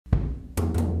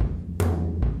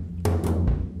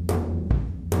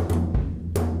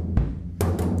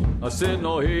I said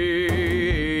no,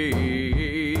 hey,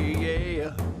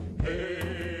 yeah.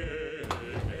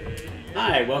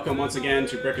 Hi, welcome once again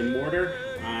to Brick and Mortar.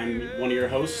 I'm one of your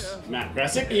hosts, Matt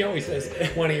Gressick. He always says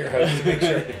one of your hosts to make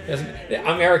sure.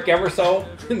 I'm Eric Eversole.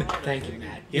 Thank you,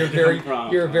 Matt. You're a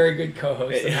very good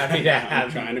co-host. I'm happy to have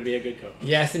I'm trying to be a good co-host.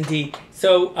 Yes, indeed.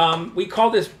 So we call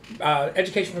this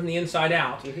Education from the Inside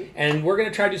Out, and we're going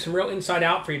to try to do some real inside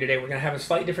out for you today. We're going to have a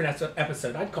slightly different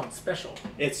episode. I'd call it special.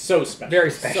 It's so special. Very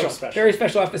special. So special. Very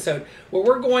special episode where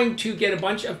we're going to get a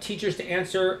bunch of teachers to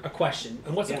answer a question.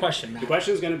 And what's the question, Matt? The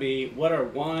question is going to be, what are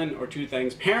one or two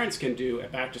things parents can do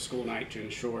at back to school night to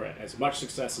ensure as much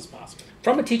success as possible?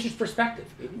 From a teacher's perspective,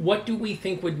 what do we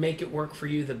think would make it work for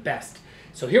you the best?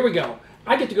 So here we go.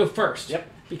 I get to go first. Yep.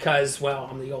 Because, well,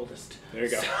 I'm the oldest. There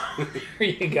you go. So, there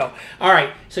you go. All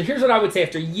right. So here's what I would say.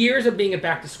 After years of being at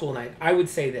back to school night, I would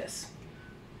say this.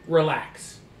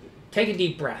 Relax. Take a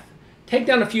deep breath. Take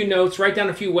down a few notes. Write down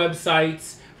a few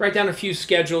websites. Write down a few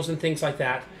schedules and things like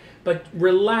that. But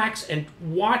relax and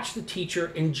watch the teacher.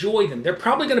 Enjoy them. They're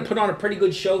probably going to put on a pretty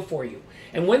good show for you.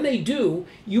 And when they do,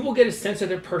 you will get a sense of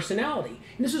their personality.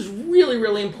 And this is really,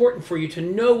 really important for you to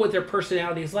know what their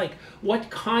personality is like, what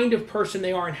kind of person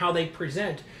they are and how they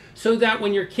present, so that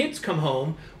when your kids come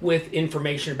home with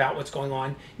information about what's going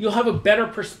on, you'll have a better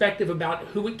perspective about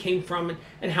who it came from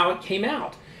and how it came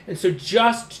out. And so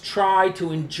just try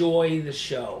to enjoy the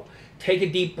show. Take a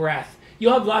deep breath.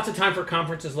 You'll have lots of time for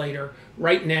conferences later.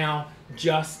 Right now,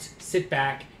 just sit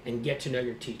back and get to know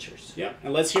your teachers. Yeah,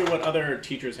 and let's hear what other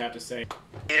teachers have to say.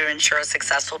 To ensure a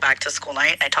successful back to school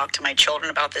night, I talk to my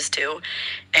children about this too.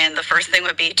 And the first thing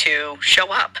would be to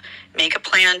show up, make a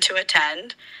plan to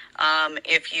attend.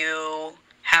 If you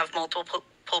have multiple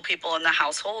people in the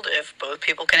household, if both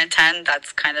people can attend,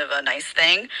 that's kind of a nice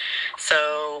thing.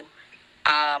 So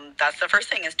that's the first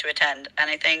thing, is to attend.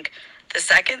 And I think the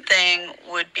second thing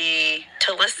would be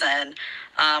to listen,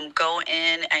 go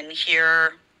in and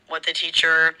hear what the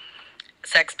teacher's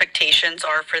expectations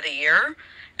are for the year.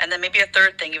 And then maybe a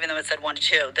third thing, even though it said 1 to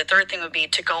 2, the third thing would be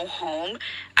to go home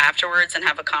afterwards and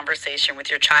have a conversation with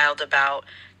your child about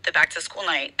the back to school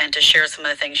night, and to share some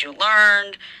of the things you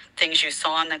learned, things you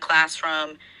saw in the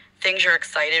classroom, things you're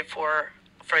excited for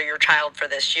your child for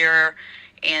this year,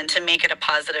 and to make it a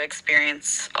positive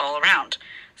experience all around.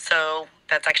 So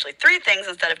that's actually 3 things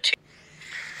instead of 2.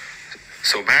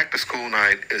 So back to school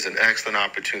night is an excellent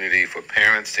opportunity for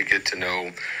parents to get to know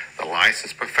the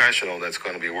licensed professional that's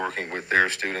going to be working with their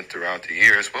student throughout the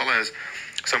year, as well as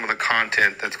some of the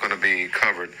content that's going to be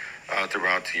covered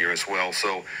throughout the year as well.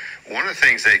 So one of the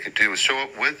things they could do is show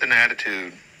up with an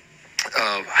attitude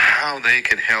of how they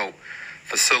can help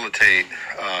facilitate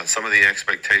some of the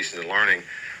expectations and learning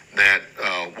that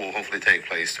will hopefully take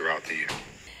place throughout the year.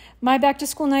 My back to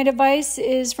school night advice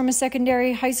is from a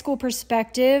secondary high school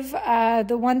perspective.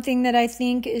 The one thing that I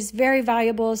think is very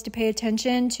valuable is to pay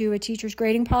attention to a teacher's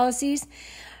grading policies,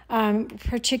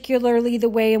 particularly the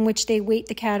way in which they weight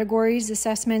the categories,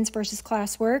 assessments versus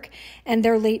classwork, and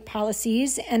their late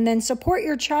policies, and then support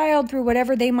your child through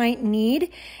whatever they might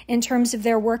need in terms of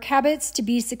their work habits to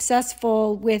be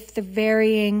successful with the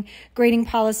varying grading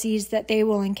policies that they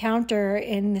will encounter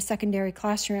in the secondary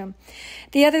classroom.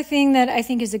 The other thing that I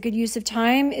think is a good use of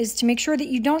time is to make sure that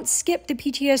you don't skip the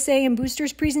PTSA and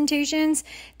boosters presentations.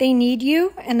 They need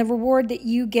you, and the reward that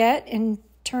you get in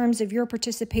terms of your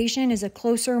participation is a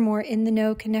closer, more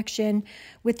in-the-know connection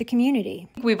with the community.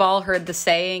 We've all heard the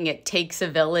saying, it takes a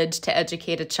village to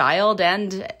educate a child,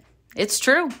 and it's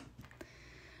true.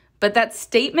 But that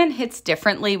statement hits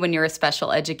differently when you're a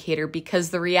special educator, because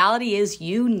the reality is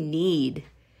you need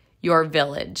your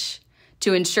village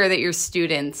to ensure that your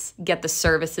students get the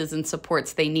services and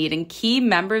supports they need. And key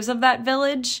members of that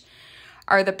village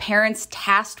are the parents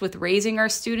tasked with raising our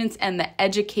students and the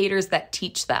educators that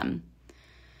teach them.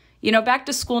 You know, back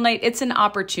to school night, it's an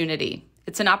opportunity.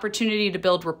 It's an opportunity to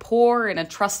build rapport and a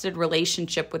trusted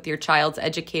relationship with your child's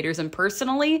educators. And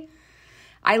personally,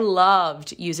 I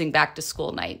loved using back to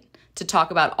school night to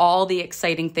talk about all the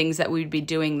exciting things that we'd be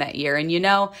doing that year. And you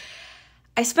know,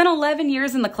 I spent 11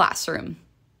 years in the classroom.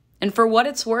 And for what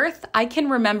it's worth, I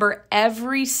can remember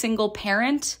every single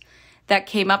parent that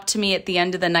came up to me at the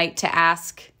end of the night to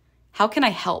ask, how can I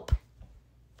help?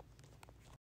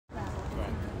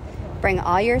 Bring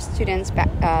all your students'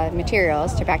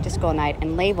 materials to back to school night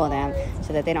and label them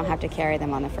so that they don't have to carry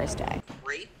them on the first day.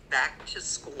 Great back to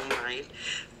school night.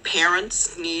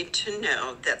 Parents need to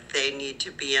know that they need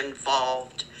to be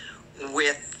involved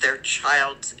with their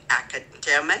child's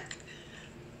academic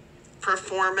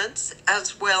performance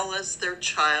as well as their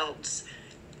child's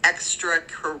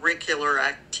extracurricular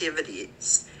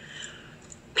activities.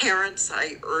 Parents,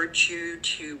 I urge you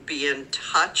to be in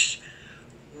touch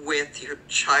with your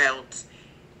child's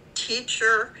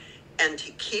teacher and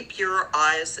to keep your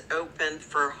eyes open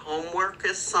for homework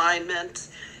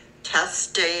assignments,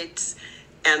 test dates,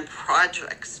 and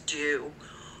projects due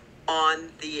on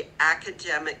the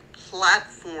academic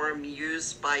platform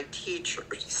used by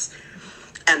teachers.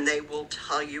 And they will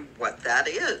tell you what that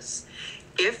is.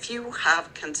 If you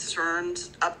have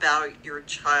concerns about your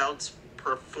child's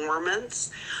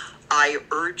performance, I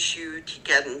urge you to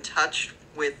get in touch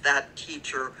with that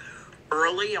teacher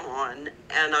early on,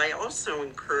 and I also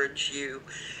encourage you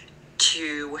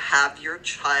to have your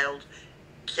child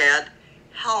get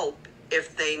help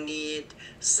if they need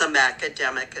some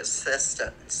academic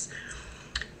assistance.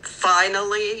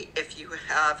 Finally, if you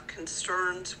have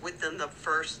concerns within the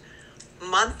first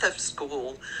month of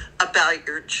school about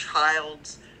your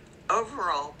child's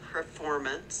overall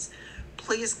performance,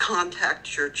 please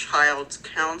contact your child's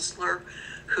counselor,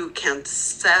 who can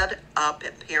set up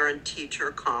a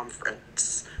parent-teacher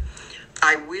conference.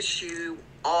 I wish you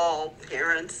all,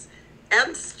 parents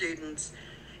and students,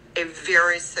 a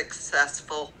very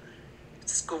successful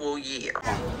school year.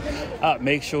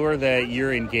 Make sure that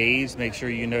you're engaged, make sure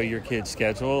you know your kid's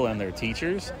schedule and their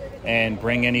teachers, and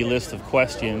bring any list of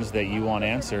questions that you want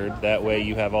answered. That way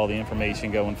you have all the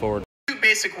information going forward. Two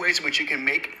basic ways in which you can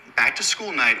make back to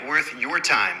school night worth your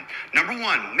time. Number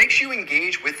one, make sure you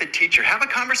engage with the teacher. Have a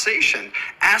conversation.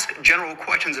 Ask general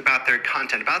questions about their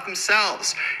content, about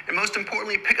themselves. And most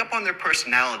importantly, pick up on their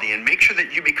personality and make sure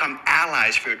that you become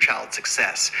allies for your child's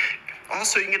success.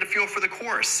 Also, you can get a feel for the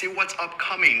course, see what's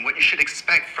upcoming, what you should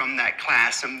expect from that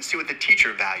class, and see what the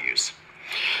teacher values.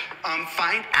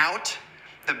 Find out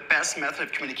the best method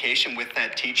of communication with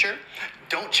that teacher.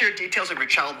 Don't share details of your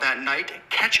child that night.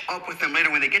 Catch up with them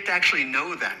later when they get to actually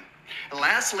know them. And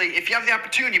lastly, if you have the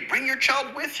opportunity, bring your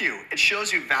child with you. It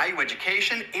shows you value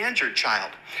education and your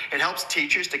child. It helps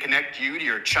teachers to connect you to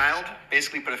your child,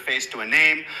 basically put a face to a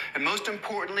name, and most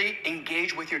importantly,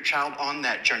 engage with your child on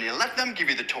that journey. Let them give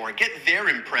you the tour. Get their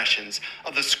impressions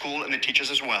of the school and the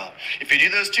teachers as well. If you do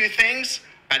those two things,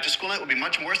 back to school night will be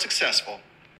much more successful.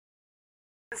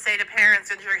 Say to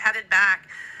parents, if you're headed back,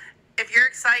 if you're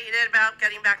excited about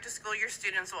getting back to school, your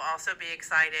students will also be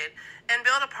excited, and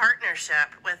build a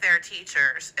partnership with their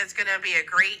teachers. It's going to be a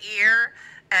great year,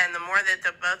 and the more that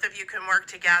the both of you can work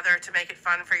together to make it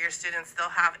fun for your students, they'll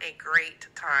have a great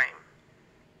time.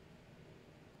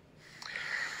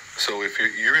 So if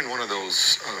you're in one of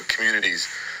those communities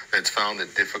that's found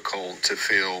it difficult to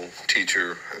fill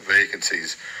teacher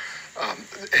vacancies,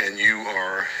 and you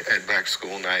are at back to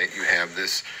school night, you have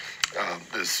this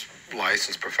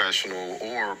licensed professional,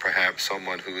 or perhaps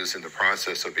someone who is in the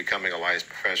process of becoming a licensed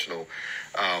professional,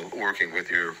 working with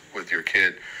your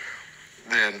kid,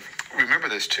 then remember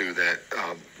this too, that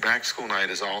back to school night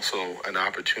is also an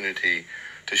opportunity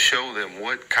to show them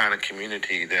what kind of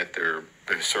community that they're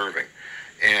serving,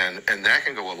 and that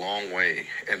can go a long way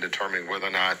in determining whether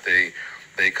or not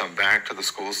they come back to the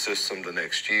school system the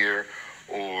next year,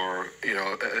 or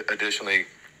additionally,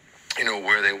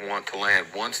 where they want to land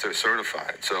once they're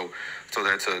certified. So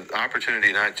that's an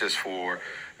opportunity not just for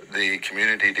the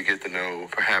community to get to know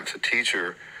perhaps a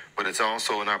teacher, but it's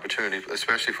also an opportunity,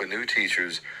 especially for new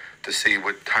teachers, to see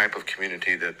what type of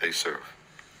community that they serve.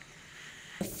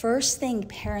 The first thing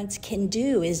parents can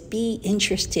do is be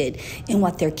interested in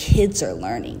what their kids are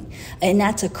learning. And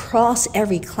that's across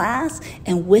every class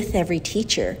and with every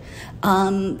teacher.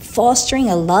 Fostering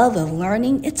a love of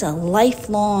learning, it's a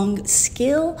lifelong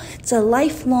skill. It's a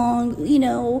lifelong,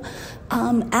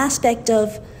 aspect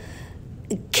of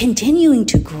continuing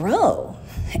to grow.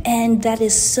 And that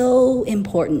is so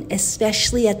important,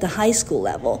 especially at the high school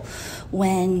level,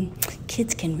 when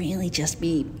kids can really just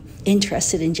be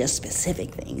interested in just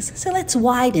specific things. So let's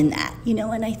widen that,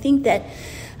 and I think that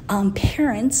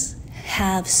parents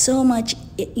have so much,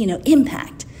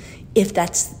 impact if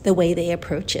that's the way they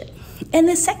approach it. And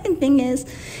the second thing is,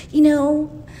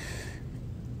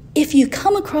 if you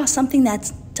come across something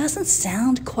that doesn't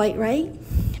sound quite right,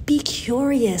 be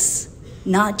curious,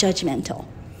 not judgmental.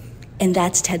 And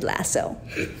that's Ted Lasso.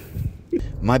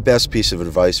 My best piece of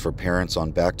advice for parents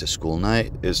on back to school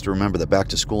night is to remember that back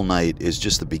to school night is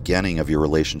just the beginning of your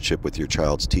relationship with your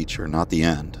child's teacher, not the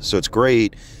end. So it's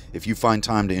great if you find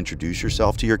time to introduce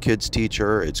yourself to your kid's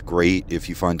teacher. It's great if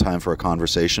you find time for a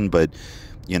conversation, but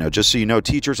Just so you know,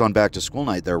 teachers on back to school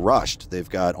night, they're rushed. They've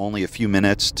got only a few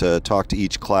minutes to talk to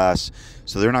each class,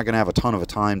 so they're not going to have a ton of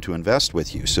time to invest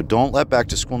with you. So don't let back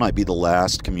to school night be the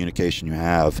last communication you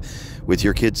have with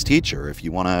your kid's teacher. If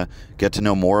you want to get to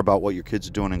know more about what your kids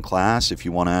are doing in class, if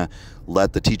you want to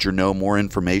let the teacher know more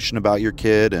information about your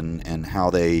kid and how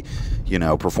they,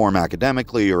 perform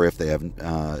academically, or if they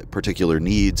have particular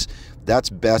needs,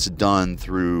 that's best done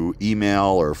through email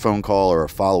or phone call or a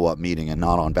follow-up meeting, and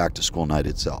not on back to school night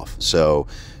itself. So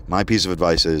my piece of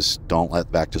advice is don't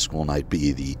let back to school night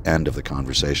be the end of the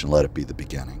conversation. Let it be the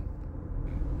beginning.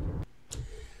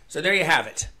 So there you have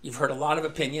it. You've heard a lot of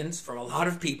opinions from a lot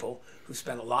of people who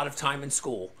spend a lot of time in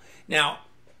school. Now,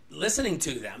 listening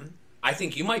to them, I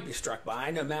think you might be struck by,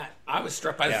 I know, Matt, I was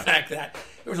struck by the fact that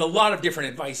there was a lot of different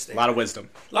advice there. A lot of wisdom.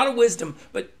 A lot of wisdom,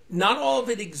 but not all of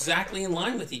it exactly in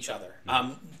line with each other.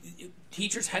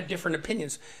 Teachers had different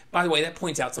opinions. By the way, that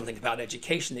points out something about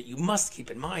education that you must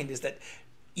keep in mind, is that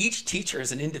each teacher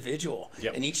is an individual,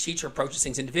 and each teacher approaches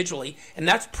things individually, and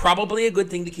that's probably a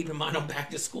good thing to keep in mind on back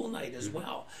to school night as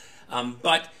well.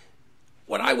 But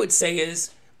what I would say is,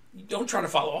 don't try to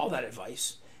follow all that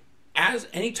advice. As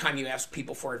anytime you ask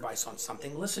people for advice on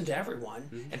something, listen to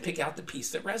everyone and pick out the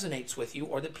piece that resonates with you,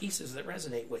 or the pieces that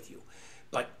resonate with you.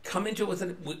 But come into it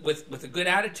with a good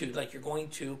attitude, like you're going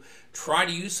to try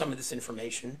to use some of this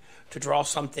information to draw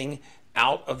something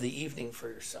out of the evening for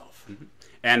yourself.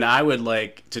 And I would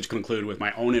like to conclude with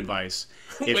my own advice.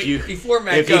 Before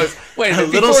he goes,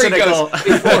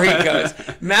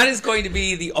 Matt is going to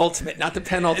be the ultimate, not the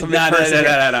penultimate person. No.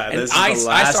 And I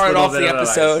started off the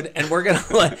episode, and we're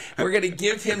gonna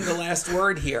give him the last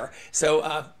word here.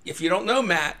 So if you don't know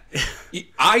Matt,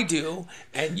 I do,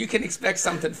 and you can expect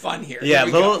something fun here. Yeah,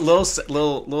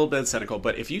 little bit cynical,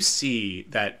 but if you see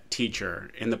that teacher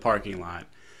in the parking lot,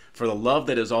 for the love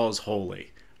that is always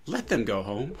holy, let them go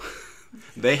home.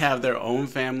 They have their own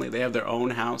family. They have their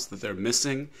own house that they're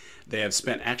missing. They have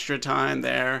spent extra time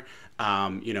there,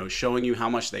 showing you how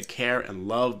much they care and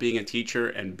love being a teacher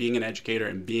and being an educator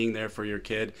and being there for your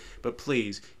kid. But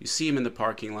please, you see them in the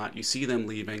parking lot. You see them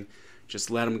leaving.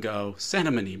 Just let them go. Send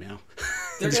them an email.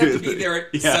 They're going to be there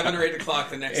at 7 or 8 o'clock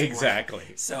the next morning. Exactly.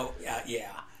 So,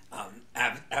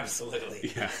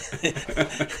 absolutely. Yeah.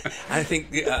 I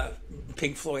think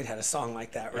Pink Floyd had a song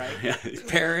like that, right? Yeah.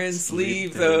 Parents,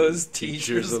 leave those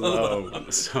teachers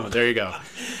alone. So there you go.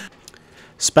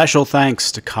 Special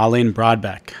thanks to Colleen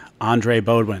Broadbeck, Andre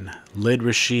Bodwin, Lyd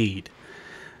Rashid,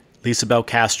 Lisa Bell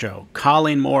Castro,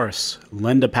 Colleen Morris,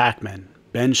 Linda Packman,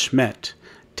 Ben Schmidt,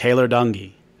 Taylor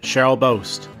Dungy, Cheryl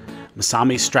Boast,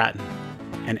 Masami Stratton,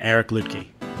 and Eric Lutke.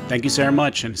 Thank you so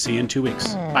much, and see you in 2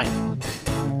 weeks. Bye.